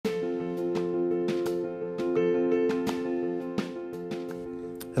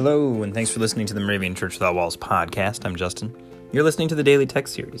Hello, and thanks for listening to the Moravian Church Without Walls podcast. I'm Justin. You're listening to the Daily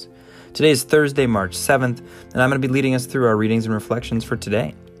Text Series. Today is Thursday, March 7th, and I'm going to be leading us through our readings and reflections for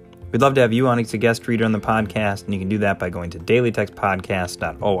today. We'd love to have you on as a guest reader on the podcast, and you can do that by going to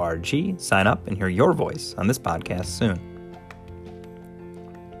dailytextpodcast.org, sign up, and hear your voice on this podcast soon.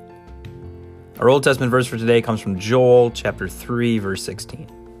 Our Old Testament verse for today comes from Joel chapter 3, verse 16.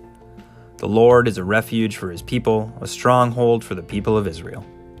 The Lord is a refuge for his people, a stronghold for the people of Israel.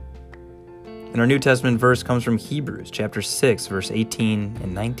 And our New Testament verse comes from Hebrews chapter 6, verse 18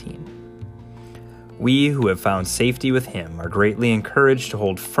 and 19. We who have found safety with him are greatly encouraged to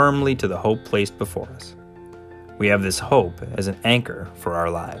hold firmly to the hope placed before us. We have this hope as an anchor for our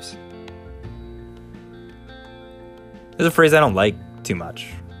lives. There's a phrase I don't like too much,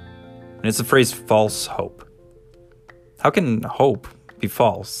 and it's the phrase false hope. How can hope be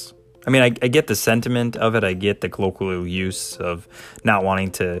false? I mean, I get the sentiment of it. I get the colloquial use of not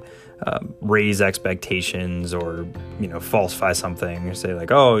wanting to raise expectations or, falsify something or say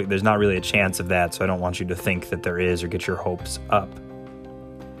like, oh, there's not really a chance of that, so I don't want you to think that there is or get your hopes up.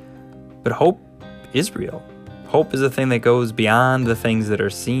 But hope is real. Hope is a thing that goes beyond the things that are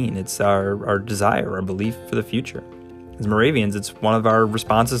seen. It's our desire, our belief for the future. As Moravians, it's one of our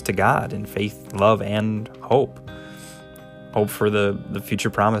responses to God in faith, love, and hope. Hope for the future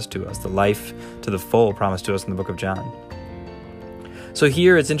promised to us, the life to the full promised to us in the book of John. So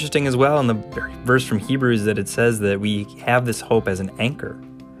here it's interesting as well in the verse from Hebrews that it says that we have this hope as an anchor.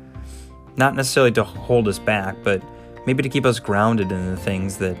 Not necessarily to hold us back, but maybe to keep us grounded in the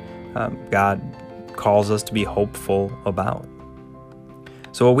things that God calls us to be hopeful about.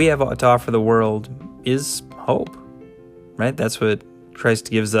 So what we have to offer the world is hope, right? That's what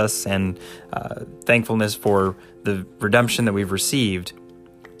Christ gives us, and thankfulness for the redemption that we've received.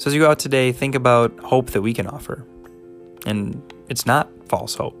 So as you go out today, think about hope that we can offer. And it's not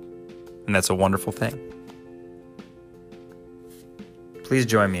false hope. And that's a wonderful thing. Please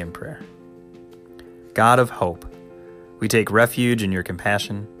join me in prayer. God of hope, we take refuge in your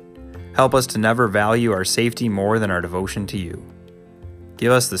compassion. Help us to never value our safety more than our devotion to you.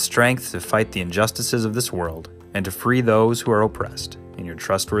 Give us the strength to fight the injustices of this world and to free those who are oppressed. In your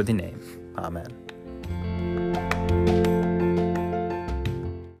trustworthy name. Amen.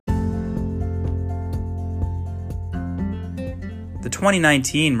 The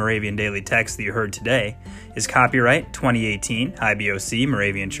 2019 Moravian Daily Text that you heard today is copyright 2018 IBOC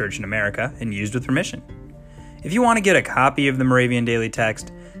Moravian Church in America and used with permission. If you want to get a copy of the Moravian Daily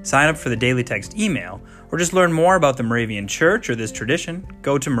Text, sign up for the Daily Text email, or just learn more about the Moravian Church or this tradition,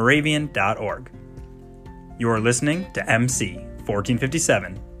 go to moravian.org. You are listening to MC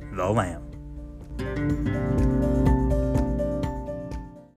 1457, The Lamb.